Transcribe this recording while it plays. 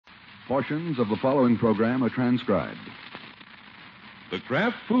Portions of the following program are transcribed. The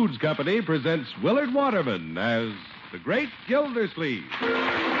Kraft Foods Company presents Willard Waterman as the Great Gildersleeve.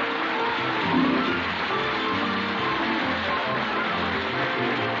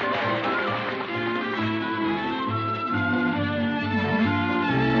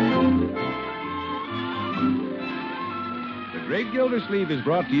 The Great Gildersleeve is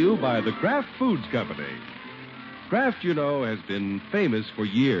brought to you by the Kraft Foods Company. Kraft, you know, has been famous for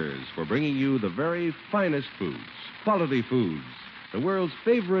years for bringing you the very finest foods, quality foods, the world's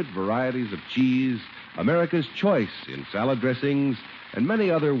favorite varieties of cheese, America's choice in salad dressings, and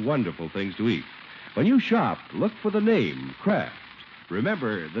many other wonderful things to eat. When you shop, look for the name Kraft.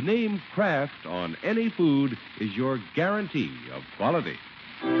 Remember, the name Kraft on any food is your guarantee of quality.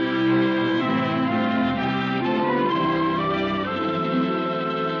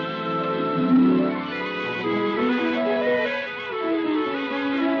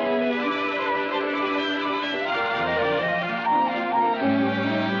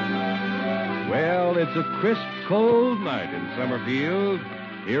 It's a crisp, cold night in Summerfield.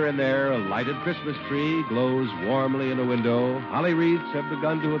 Here and there, a lighted Christmas tree glows warmly in a window. Holly wreaths have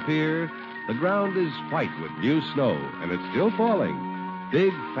begun to appear. The ground is white with new snow, and it's still falling.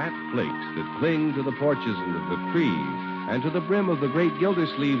 Big, fat flakes that cling to the porches and of the trees and to the brim of the great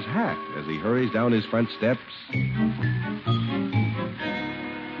Gildersleeve's hat as he hurries down his front steps.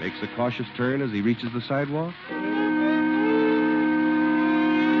 Makes a cautious turn as he reaches the sidewalk.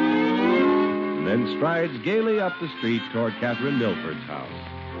 Then strides gaily up the street toward Kathryn Milford's house.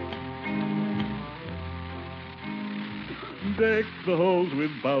 Deck the halls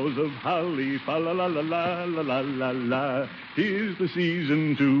with boughs of holly, fa-la-la-la-la-la-la-la-la. 'Tis the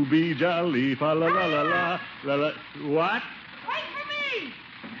season to be jolly, fa-la-la-la-la-la-la. What? Wait for me!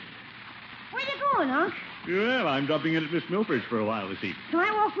 Where you going, Unc? Well, I'm dropping in at Miss Milford's for a while this evening. Can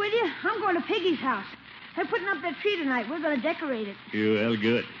I walk with you? I'm going to Piggy's house. They're putting up that tree tonight. We're going to decorate it. Well,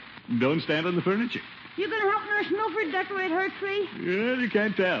 good. Don't stand on the furniture. You going to help Nurse Milford decorate her tree? Well, you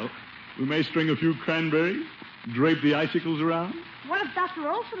can't tell. We may string a few cranberries, drape the icicles around. What if Dr.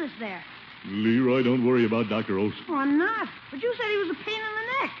 Olson is there? Leroy, don't worry about Dr. Olson. Oh, I'm not. But you said he was a pain in the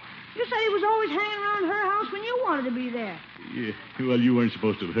neck. You said he was always hanging around her house when you wanted to be there. Yeah, well, you weren't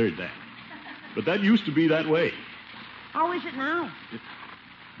supposed to have heard that. But that used to be that way. How is it now?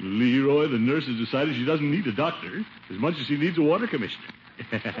 Leroy, the nurse has decided she doesn't need a doctor as much as she needs a water commissioner.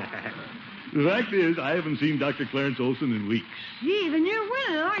 The fact is, I haven't seen Dr. Clarence Olson in weeks. Gee, then you're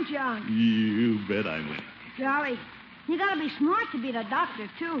winning, aren't you, Unc? You bet I'm winning. Golly, you got to be smart to be the doctor,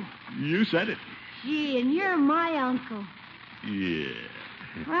 too. You said it. Gee, and you're my uncle. Yeah.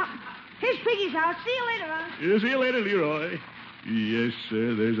 Well, here's Piggy's house. See you later, Unc. Yeah, see you later, Leroy. Yes,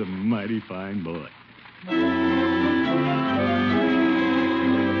 sir, there's a mighty fine boy.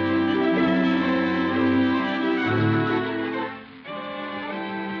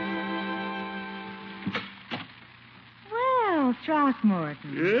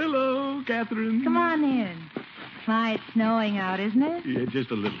 Throckmorton. Hello, Kathryn. Come on in. My, it's snowing out, isn't it? Yeah,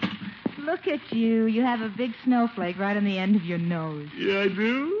 just a little. Look at you. You have a big snowflake right on the end of your nose. Yeah, I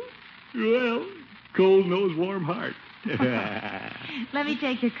do? Well, cold nose, warm heart. Let me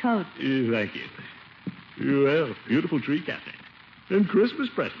take your coat. Thank you. Well, beautiful tree, Kathryn. And Christmas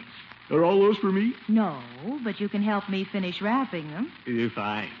presents. Are all those for me? No, but you can help me finish wrapping them.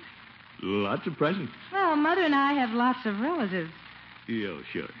 Fine. Lots of presents. Well, Mother and I have lots of relatives. Yeah,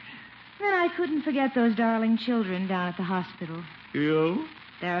 sure. Then I couldn't forget those darling children down at the hospital. You?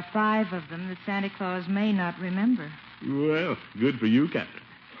 There are 5 of them that Santa Claus may not remember. Well, good for you, Kathryn.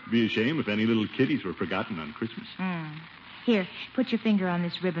 Be a shame if any little kiddies were forgotten on Christmas. Here, put your finger on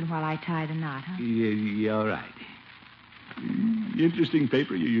this ribbon while I tie the knot, huh? Yeah, all right. Interesting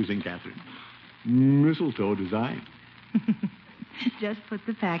paper you're using, Kathryn. Mistletoe design. Just put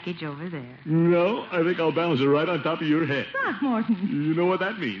the package over there. No, I think I'll balance it right on top of your head. Throckmorton. You know what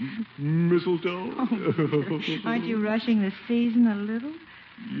that means? Mistletoe. Oh, aren't you rushing the season a little?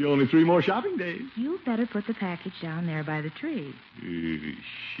 Only 3 more shopping days. You better put the package down there by the tree.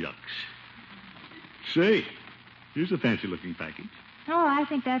 Shucks. Say, here's a fancy-looking package. Oh, I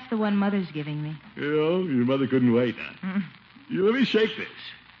think that's the one Mother's giving me. Your mother couldn't wait, huh? Let me shake this.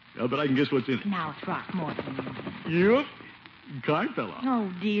 I'll bet I can guess what's in it. Now, Throckmorton. Yep. Card fell off. Oh,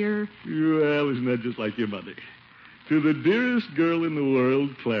 dear. Well, isn't that just like your mother? To the dearest girl in the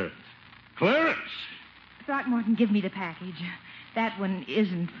world, Clarence. Clarence! Throckmorton, give me the package. That one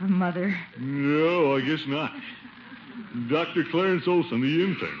isn't for Mother. No, I guess not. Dr. Clarence Olson, the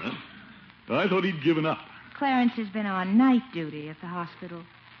intern, huh? I thought he'd given up. Clarence has been on night duty at the hospital.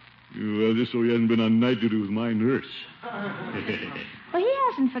 Well, just so he hasn't been on night duty with my nurse. Well, he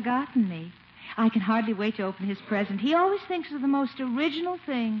hasn't forgotten me. I can hardly wait to open his present. He always thinks of the most original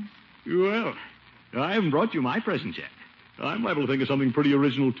things. Well, I haven't brought you my present yet. I'm liable to think of something pretty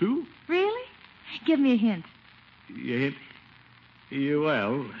original, too. Really? Give me a hint. Yet?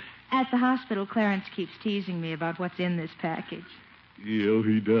 Well... At the hospital, Clarence keeps teasing me about what's in this package. Yeah,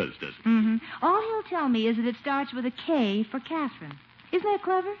 he does, doesn't he? Mm-hmm. All he'll tell me is that it starts with a K for Kathryn. Isn't that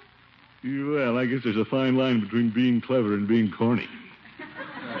clever? Well, I guess there's a fine line between being clever and being corny.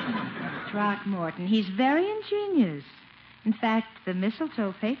 Throckmorton, he's very ingenious. In fact, the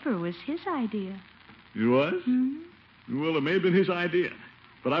mistletoe paper was his idea. It was? Mm-hmm. Well, it may have been his idea,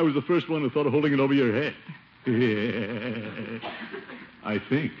 but I was the first one who thought of holding it over your head. I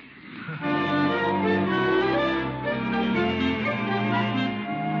think.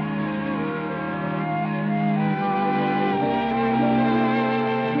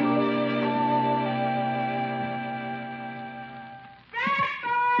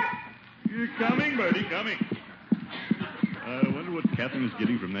 You're coming, Bertie, coming. I wonder what Kathryn is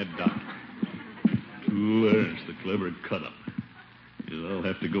getting from that doctor. Clarence, the clever cut-up. I'll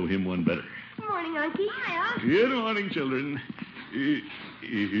have to go him one better. Good morning, Unky. Hi, Unc. Good morning, children.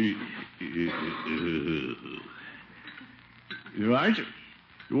 Archer,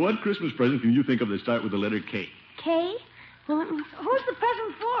 what Christmas present can you think of that start with the letter K? K? Well, who's the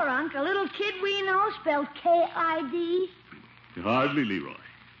present for, Unc? A little kid we know spelled K-I-D? Hardly, Leroy.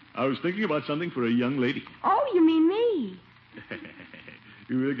 I was thinking about something for a young lady. Oh, you mean me?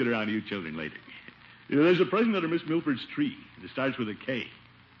 We'll get around to you children later. There's a present under Miss Milford's tree. It starts with a K.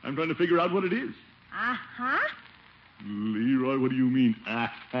 I'm trying to figure out what it is. Uh-huh. Leroy, what do you mean,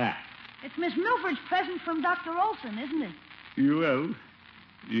 ah-ha? It's Miss Milford's present from Dr. Olson, isn't it? Well,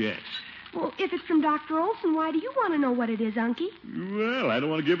 yes. Well, if it's from Dr. Olson, why do you want to know what it is, Unky? Well, I don't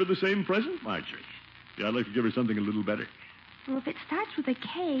want to give her the same present, Marjorie. I'd like to give her something a little better. Well, if it starts with a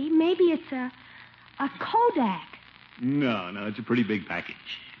K, maybe it's a Kodak. No, it's a pretty big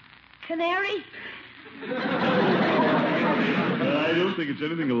package. Canary? I don't think it's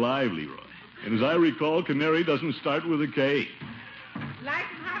anything alive, Leroy. And as I recall, canary doesn't start with a K. Like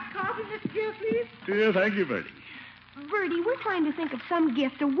some hot coffee, Mr. Gildersleeve? Yeah, thank you, Bertie. Bertie, we're trying to think of some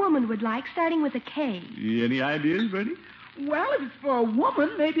gift a woman would like, starting with a K. Any ideas, Bertie? Well, if it's for a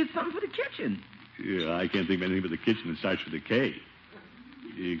woman, maybe it's something for the kitchen. Yeah, I can't think of anything but the kitchen that starts with a K.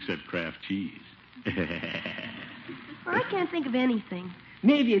 Except Kraft cheese. I can't think of anything.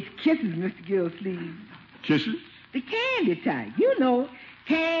 Maybe it's kisses, Mr. Gildersleeve. Kisses? The candy type. You know,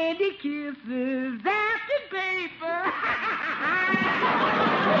 candy kisses, basket paper.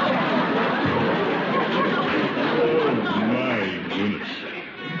 Oh, my goodness.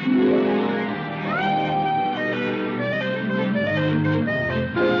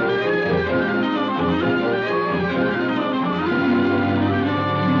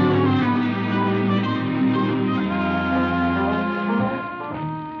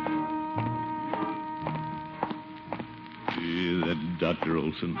 Dr.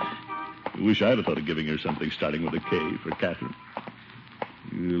 Olson. I wish I'd have thought of giving her something starting with a K for Kathryn.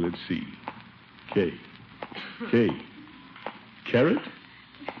 Let's see. K. Carrot?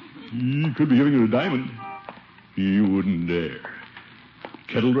 He could be giving her a diamond. He wouldn't dare.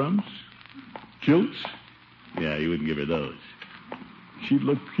 Kettle drums? Kilts? Yeah, he wouldn't give her those. She'd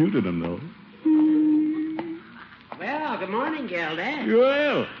look cute in them, though. Well, good morning, Gilda.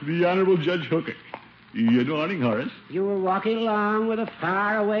 Well, the Honorable Judge Hooker. Good morning, Horace. You were walking along with a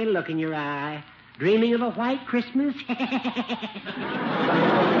faraway look in your eye, dreaming of a white Christmas. You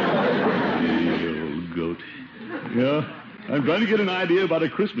old goat. Yeah, I'm trying to get an idea about a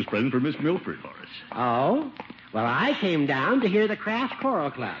Christmas present for Miss Milford, Horace. Oh? Well, I came down to hear the Craft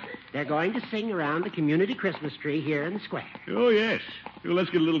Choral Club. They're going to sing around the community Christmas tree here in the square. Oh, yes. Well,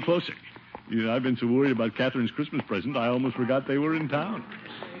 let's get a little closer. I've been so worried about Kathryn's Christmas present, I almost forgot they were in town.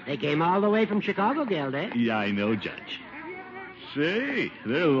 They came all the way from Chicago, Gilda. Yeah, I know, Judge. Say,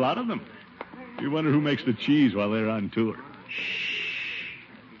 there are a lot of them. You wonder who makes the cheese while they're on tour. Shh.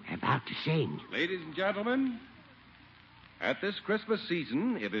 They're about to sing. Ladies and gentlemen, at this Christmas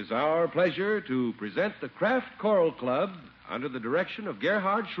season, it is our pleasure to present the Craft Choral Club under the direction of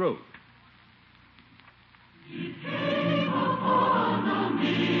Gerhard Schrode. He came upon a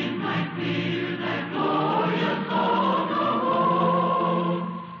midnight clear, that glorious dawn of old.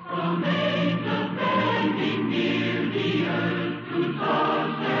 From angels bending near the earth to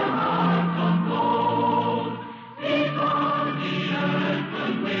touch their hearts untold. Because the earth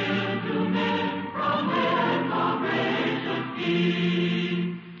was willed to men from whence our gracious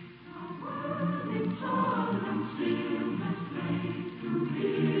King. The world in solemn stillness lay to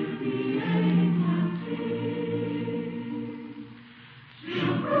hear the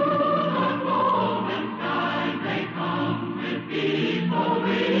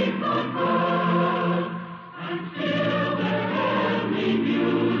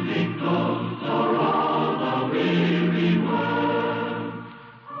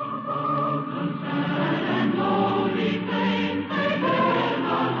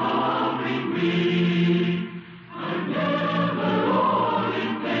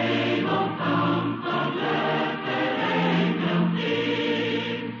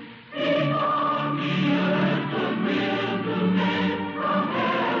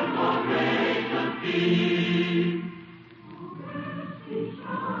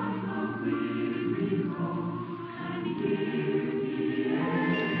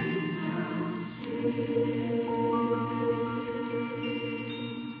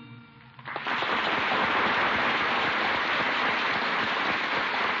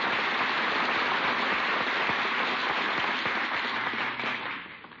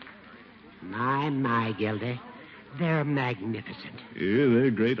My, Gildy. They're magnificent. Yeah,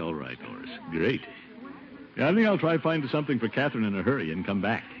 they're great, all right, Horace. Great. Yeah, I think I'll try finding something for Kathryn in a hurry and come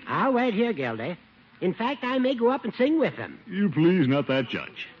back. I'll wait here, Gildy. In fact, I may go up and sing with them. You please, not that,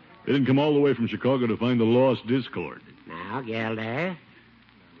 Judge. They didn't come all the way from Chicago to find the lost discord. Now, Gildy.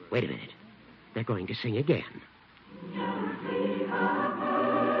 Wait a minute. They're going to sing again.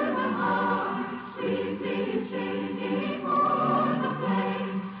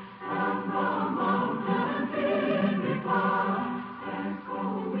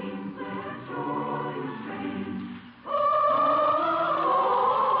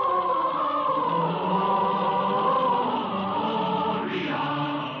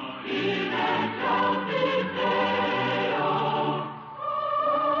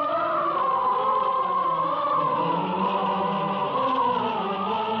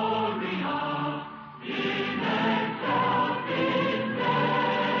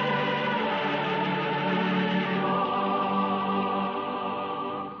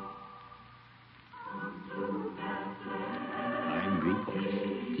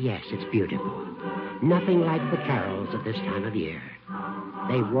 Yes, it's beautiful. Nothing like the carols of this time of year.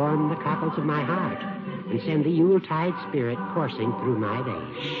 They warm the cockles of my heart and send the Yuletide spirit coursing through my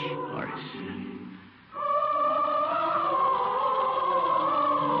veins. Shh, Horace.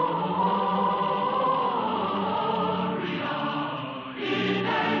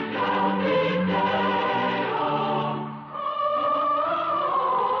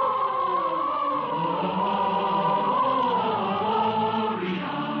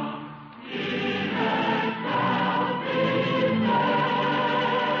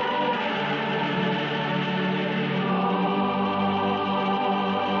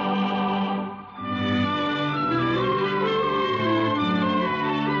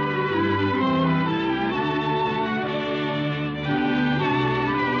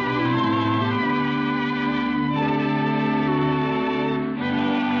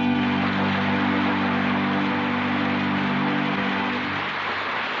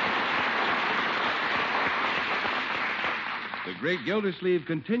 The great Gildersleeve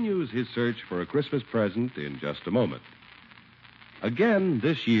continues his search for a Christmas present in just a moment. Again,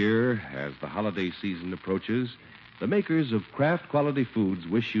 this year, as the holiday season approaches, the makers of Kraft Quality Foods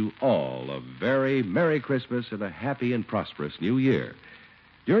wish you all a very Merry Christmas and a happy and prosperous New Year.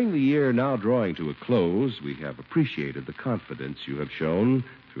 During the year now drawing to a close, we have appreciated the confidence you have shown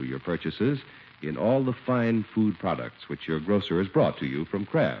through your purchases in all the fine food products which your grocer has brought to you from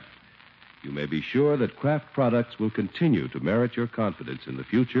Kraft. You may be sure that Kraft products will continue to merit your confidence in the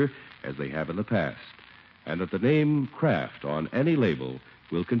future as they have in the past, and that the name Kraft on any label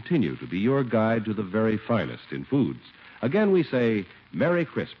will continue to be your guide to the very finest in foods. Again, we say Merry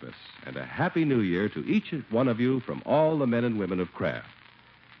Christmas and a Happy New Year to each one of you from all the men and women of Kraft.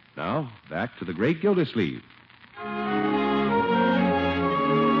 Now, back to the great Gildersleeve.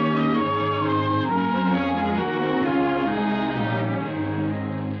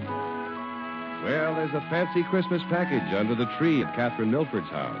 Well, there's a fancy Christmas package under the tree at Kathryn Milford's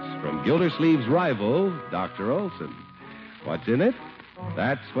house from Gildersleeve's rival, Dr. Olson. What's in it?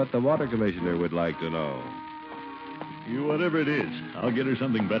 That's what the water commissioner would like to know. Whatever it is, I'll get her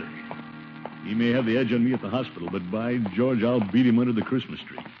something better. He may have the edge on me at the hospital, but by George, I'll beat him under the Christmas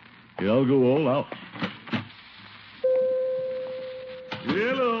tree. I'll go all out.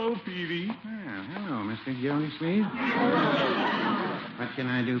 Hello, Peavy. Well, hello, Mr. Gildersleeve. What can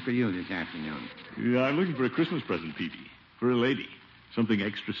I do for you this afternoon? I'm looking for a Christmas present, Peavy. For a lady. Something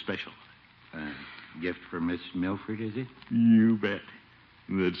extra special. Gift for Miss Milford, is it? You bet.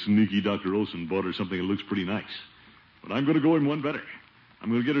 That sneaky Dr. Olson bought her something that looks pretty nice. But I'm going to go him one better. I'm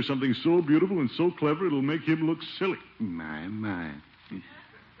going to get her something so beautiful and so clever it'll make him look silly. My.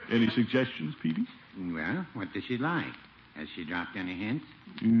 Any suggestions, Peavy? Well, what does she like? Has she dropped any hints?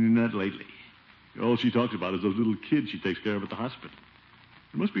 Not lately. All she talks about is those little kids she takes care of at the hospital.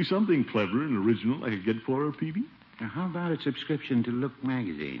 There must be something clever and original I could get for her, Peavy. Now, how about a subscription to Look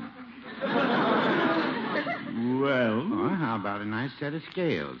magazine? Well... Or how about a nice set of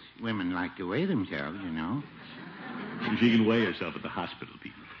scales? Women like to weigh themselves, you know. She can weigh herself at the hospital,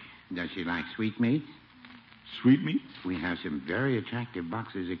 Peavy. Does she like sweetmeats? Sweetmeats? We have some very attractive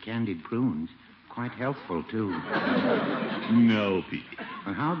boxes of candied prunes. Quite healthful, too. No, Peavy.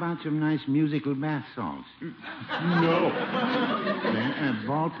 Well, how about some nice musical bath salts? No. Then a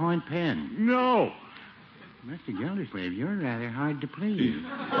ballpoint pen. No. Mr. Gildersleeve, you're rather hard to please.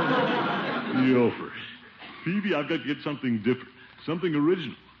 Yophers. Peavy, I've got to get something different. Something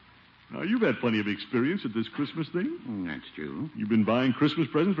original. Now, you've had plenty of experience at this Christmas thing. That's true. You've been buying Christmas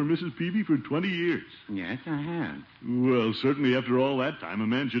presents for Mrs. Peavy for 20 years. Yes, I have. Well, certainly after all that time, a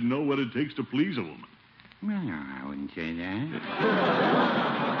man should know what it takes to please a woman. Well, I wouldn't say that. Oh,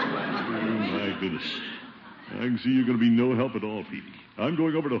 my goodness. I can see you're going to be no help at all, Peavy. I'm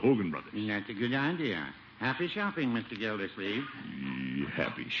going over to Hogan Brothers. That's a good idea. Happy shopping, Mr. Gildersleeve.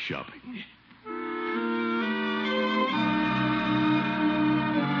 Happy shopping.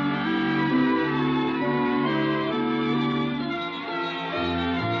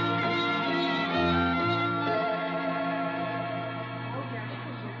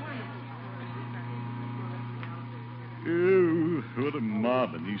 Oh, what a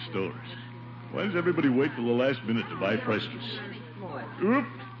mob in these stores. Why does everybody wait till the last minute to buy Prestos? Oop!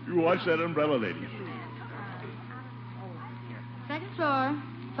 You watch that umbrella, lady. Second floor.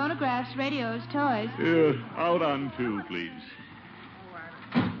 Phonographs, radios, toys. Out on 2, please.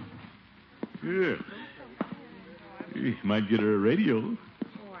 Yeah. You might get her a radio.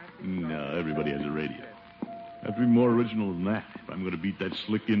 No, everybody has a radio. I have to be more original than that if I'm going to beat that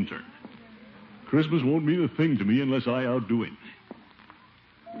slick intern. Christmas won't mean a thing to me unless I outdo him.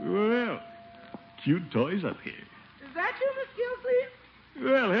 Well, cute toys up here. Is that you, Miss Gildersleeve?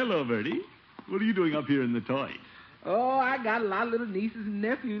 Well, hello, Bertie. What are you doing up here in the toys? Oh, I got a lot of little nieces and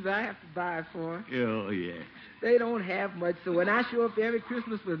nephews I have to buy for. Oh, yes. They don't have much, so when I show up every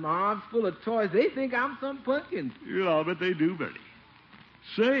Christmas with my arms full of toys, they think I'm some pumpkin. Yeah, I'll bet they do, Bertie.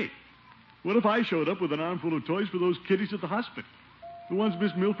 Say, what if I showed up with an armful of toys for those kiddies at the hospital? The ones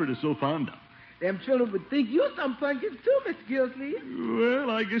Miss Milford is so fond of. Them children would think you're some pumpkins too, Miss Gildersleeve.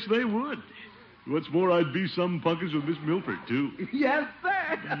 Well, I guess they would. What's more, I'd be some pumpkins with Miss Milford, too. Yes,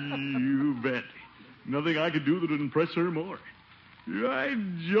 sir. You bet. Nothing I could do that would impress her more. Right,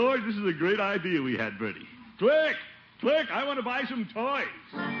 George, this is a great idea we had, Bertie. Click! Click! I want to buy some toys.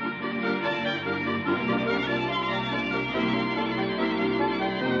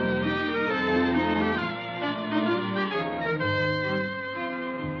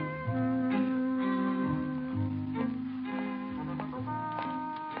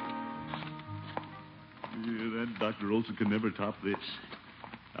 Dr. Olson can never top this.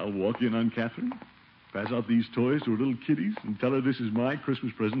 I'll walk in on Kathryn, pass out these toys to her little kiddies, and tell her this is my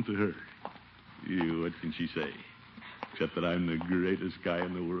Christmas present to her. What can she say? Except that I'm the greatest guy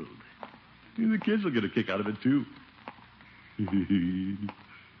in the world. The kids will get a kick out of it, too.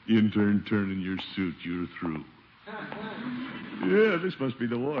 Intern, turn in your suit. You're through. Yeah, this must be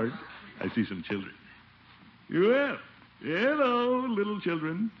the ward. I see some children. Well, hello, little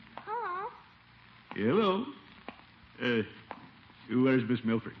children. Hello. Hello. Where's Miss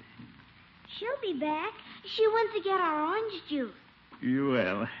Milford? She'll be back. She went to get our orange juice.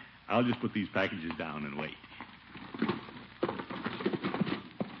 Well, I'll just put these packages down and wait.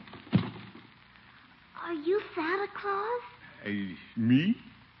 Are you Santa Claus? Me?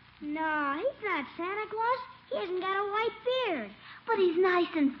 No, he's not Santa Claus. He hasn't got a white beard. But he's nice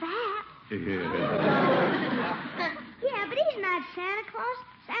and fat. Yeah, but he's not Santa Claus.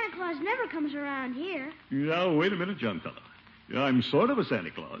 Santa Claus never comes around here. Now, wait a minute, young fellow. I'm sort of a Santa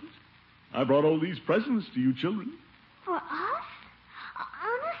Claus. I brought all these presents to you children. For us?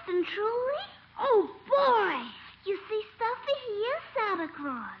 Honest and truly? Oh, boy. You see, Stuffy, he is Santa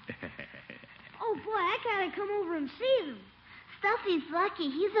Claus. Oh, boy, I gotta come over and see them. Stuffy's lucky.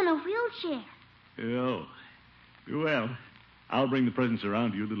 He's in a wheelchair. Oh. Well, I'll bring the presents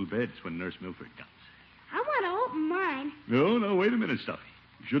around to your little beds when Nurse Milford comes. I want to open mine. No, wait a minute, Stuffy.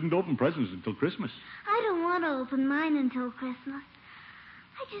 You shouldn't open presents until Christmas. I don't want to open mine until Christmas.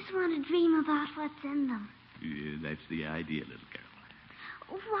 I just want to dream about what's in them. Yeah, that's the idea, little girl.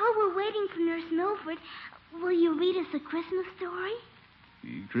 While we're waiting for Nurse Milford, will you read us a Christmas story?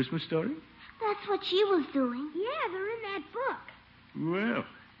 Christmas story? That's what she was doing. Yeah, they're in that book. Well,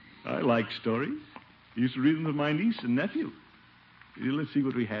 I like stories. I used to read them to my niece and nephew. Let's see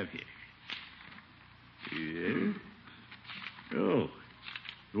what we have here. Yeah. Oh.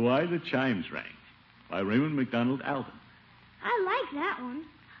 Why the Chimes Rang by Raymond MacDonald Alvin. I like that one.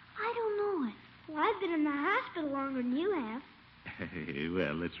 I don't know it. Well, I've been in the hospital longer than you have.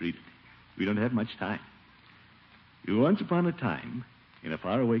 Well, let's read it. We don't have much time. Once upon a time, in a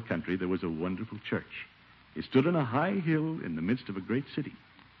faraway country, there was a wonderful church. It stood on a high hill in the midst of a great city.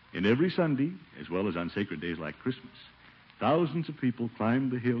 And every Sunday, as well as on sacred days like Christmas, thousands of people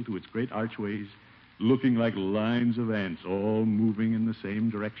climbed the hill to its great archways, looking like lines of ants, all moving in the same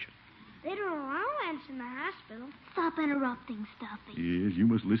direction. They don't allow ants in the hospital. Stop interrupting, Stuffy. Yes, you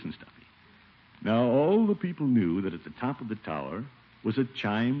must listen, Stuffy. Now, all the people knew that at the top of the tower was a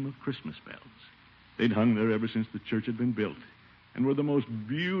chime of Christmas bells. They'd hung there ever since the church had been built. and were the most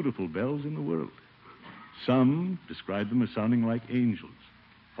beautiful bells in the world. Some described them as sounding like angels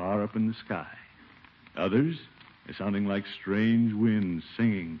far up in the sky. Others as sounding like strange winds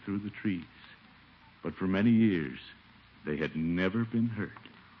singing through the trees. But for many years, they had never been heard.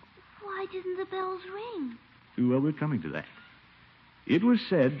 Why didn't the bells ring? Well, we're coming to that. It was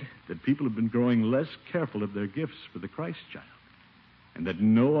said that people had been growing less careful of their gifts for the Christ child, and that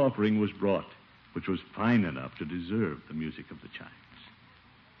no offering was brought which was fine enough to deserve the music of the chimes.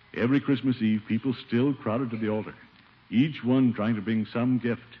 Every Christmas Eve, people still crowded to the altar, each one trying to bring some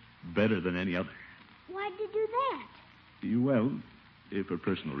gift better than any other. Why'd they do that? Well, for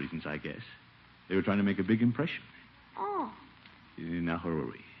personal reasons, I guess. They were trying to make a big impression. Oh. Now, where were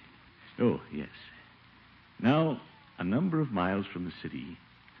we? Oh, yes. Now, a number of miles from the city,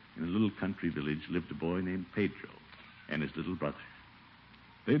 in a little country village, lived a boy named Pedro and his little brother.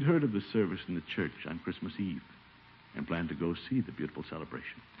 They'd heard of the service in the church on Christmas Eve and planned to go see the beautiful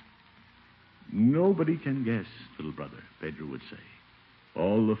celebration. Nobody can guess, little brother, Pedro would say,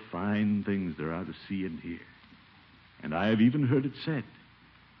 all the fine things there are to see and hear. And I have even heard it said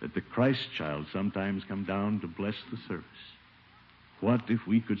that the Christ child sometimes come down to bless the service. What if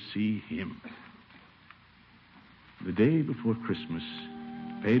we could see him? The day before Christmas,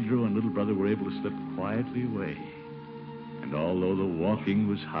 Pedro and little brother were able to slip quietly away. And although the walking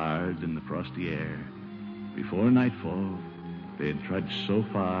was hard in the frosty air, before nightfall, they had trudged so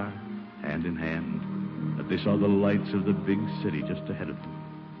far, hand in hand, that they saw the lights of the big city just ahead of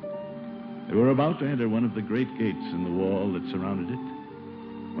them. They were about to enter one of the great gates in the wall that surrounded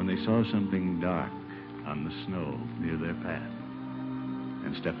it when they saw something dark on the snow near their path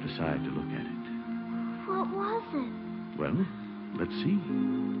and stepped aside to look at it. What was it? Well, let's see.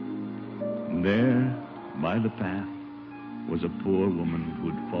 And there, by the path, was a poor woman who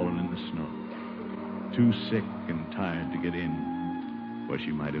had fallen in the snow, too sick and tired to get in where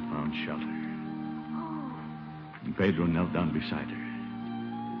she might have found shelter. And Pedro knelt down beside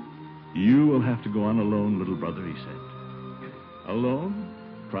her. You will have to go on alone, little brother, he said. Alone?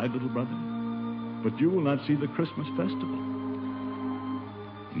 Cried little brother. But you will not see the Christmas festival.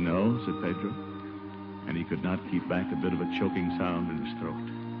 No, said Pedro, and he could not keep back a bit of a choking sound in his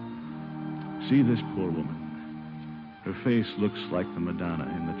throat. See this poor woman. Her face looks like the Madonna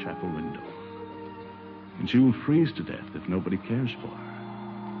in the chapel window. And she will freeze to death if nobody cares for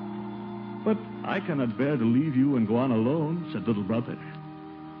her. But I cannot bear to leave you and go on alone, said little brother.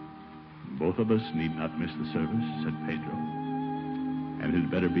 Both of us need not miss the service, said Pedro. And it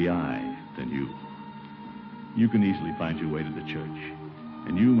had better be I than you. You can easily find your way to the church.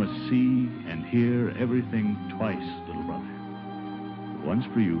 And you must see and hear everything twice, little brother. Once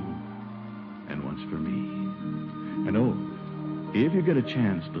for you, and once for me. And oh, if you get a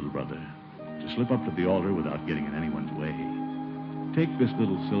chance, little brother, to slip up to the altar without getting in anyone's way, take this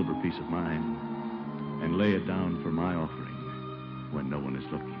little silver piece of mine and lay it down for my offering when no one is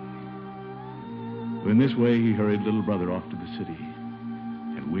looking. In this way, he hurried little brother off to the city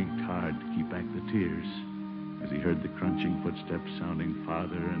and winked hard to keep back the tears as he heard the crunching footsteps sounding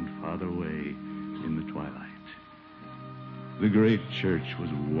farther and farther away in the twilight. The great church was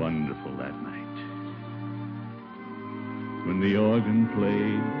wonderful that night. When the organ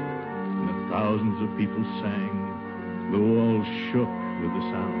played and the thousands of people sang, the walls shook with the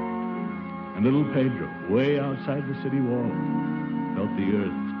sound. And little Pedro, way outside the city wall, felt the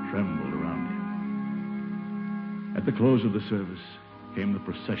earth tremble around him. At the close of the service came the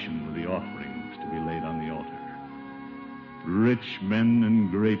procession with the offerings to be laid on the altar. Rich men and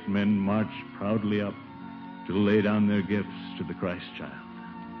great men marched proudly up to lay down their gifts to the Christ child.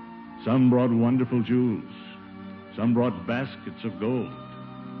 Some brought wonderful jewels. Some brought baskets of gold.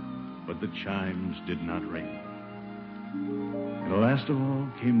 But the chimes did not ring. And last of all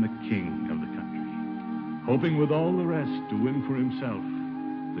came the king of the country, hoping with all the rest to win for himself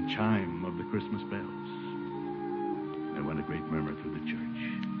the chime of the Christmas bells. There went a great murmur through the church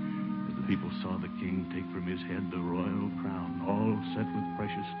as the people saw the king take from his head the royal crown, all set with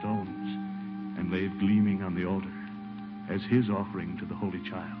precious stones, and lay it gleaming on the altar as his offering to the Holy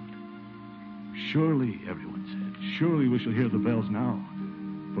Child. Surely, everyone said, surely we shall hear the bells now,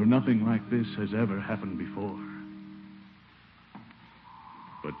 for nothing like this has ever happened before.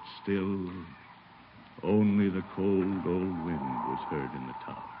 But still, only the cold old wind was heard in the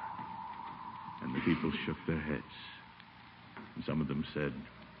tower, and the people shook their heads. And some of them said,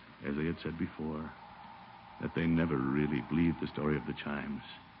 as they had said before, that they never really believed the story of the chimes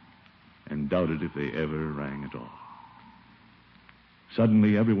and doubted if they ever rang at all.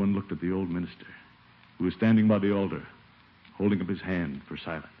 Suddenly, everyone looked at the old minister, who was standing by the altar, holding up his hand for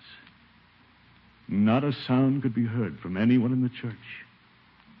silence. Not a sound could be heard from anyone in the church.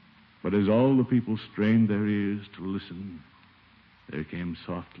 But as all the people strained their ears to listen, there came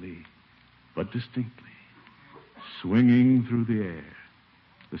softly, but distinctly, swinging through the air,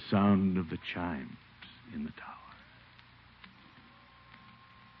 the sound of the chimes in the tower.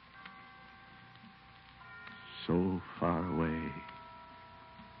 So far away,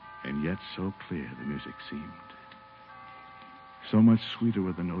 and yet so clear the music seemed. So much sweeter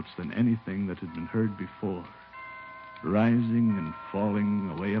were the notes than anything that had been heard before, rising and falling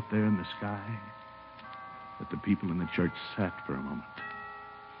away up there in the sky, that the people in the church sat for a moment,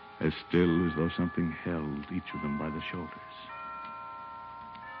 as still as though something held each of them by the shoulders.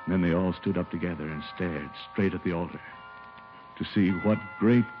 Then they all stood up together and stared straight at the altar to see what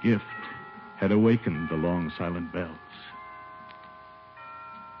great gift had awakened the long silent bells.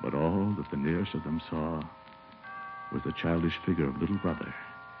 But all that the nearest of them saw was the childish figure of little brother,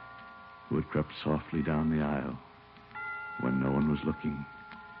 who had crept softly down the aisle when no one was looking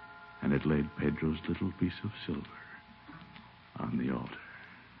and had laid Pedro's little piece of silver on the altar.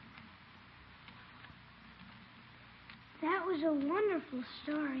 That was a wonderful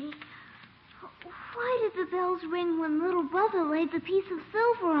story. Why did the bells ring when little brother laid the piece of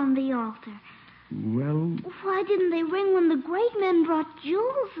silver on the altar? Well... Why didn't they ring when the great men brought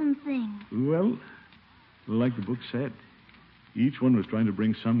jewels and things? Well, like the book said, each one was trying to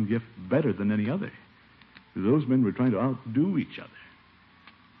bring some gift better than any other. Those men were trying to outdo each other.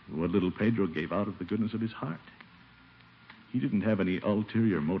 What little Pedro gave out of the goodness of his heart. He didn't have any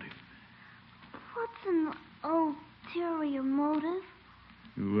ulterior motive. What's an ulterior motive?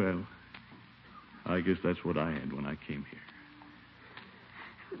 Well, I guess that's what I had when I came here.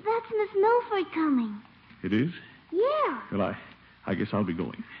 That's Miss Milford coming. It is? Yeah. Well, I guess I'll be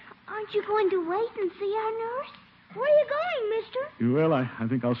going. Aren't you going to wait and see our nurse? Where are you going, mister? Well, I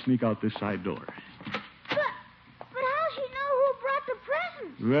think I'll sneak out this side door. But how'll she know who brought the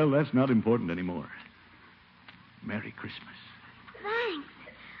presents? Well, that's not important anymore. Merry Christmas. Thanks.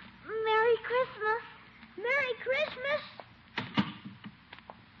 Merry Christmas. Merry Christmas.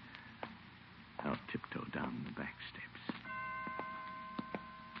 I'll tiptoe down the back steps.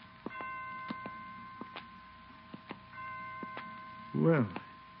 Well,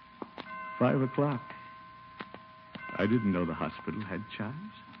 5 o'clock. I didn't know the hospital had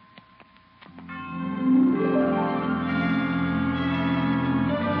chimes.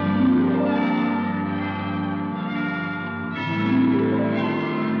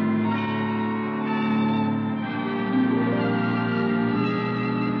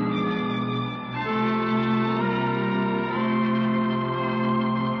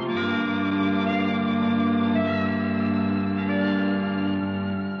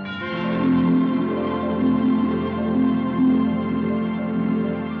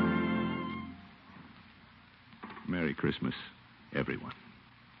 Merry Christmas, everyone.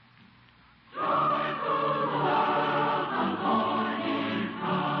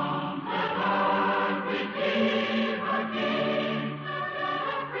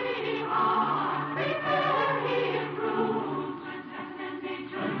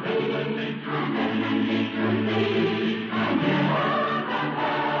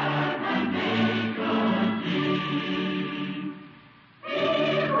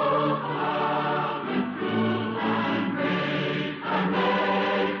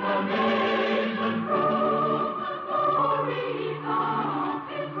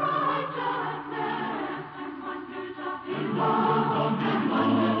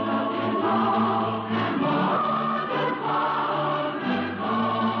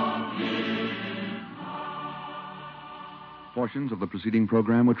 Portions of the preceding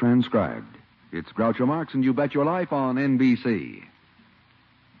program were transcribed. It's Groucho Marx and You Bet Your Life on NBC.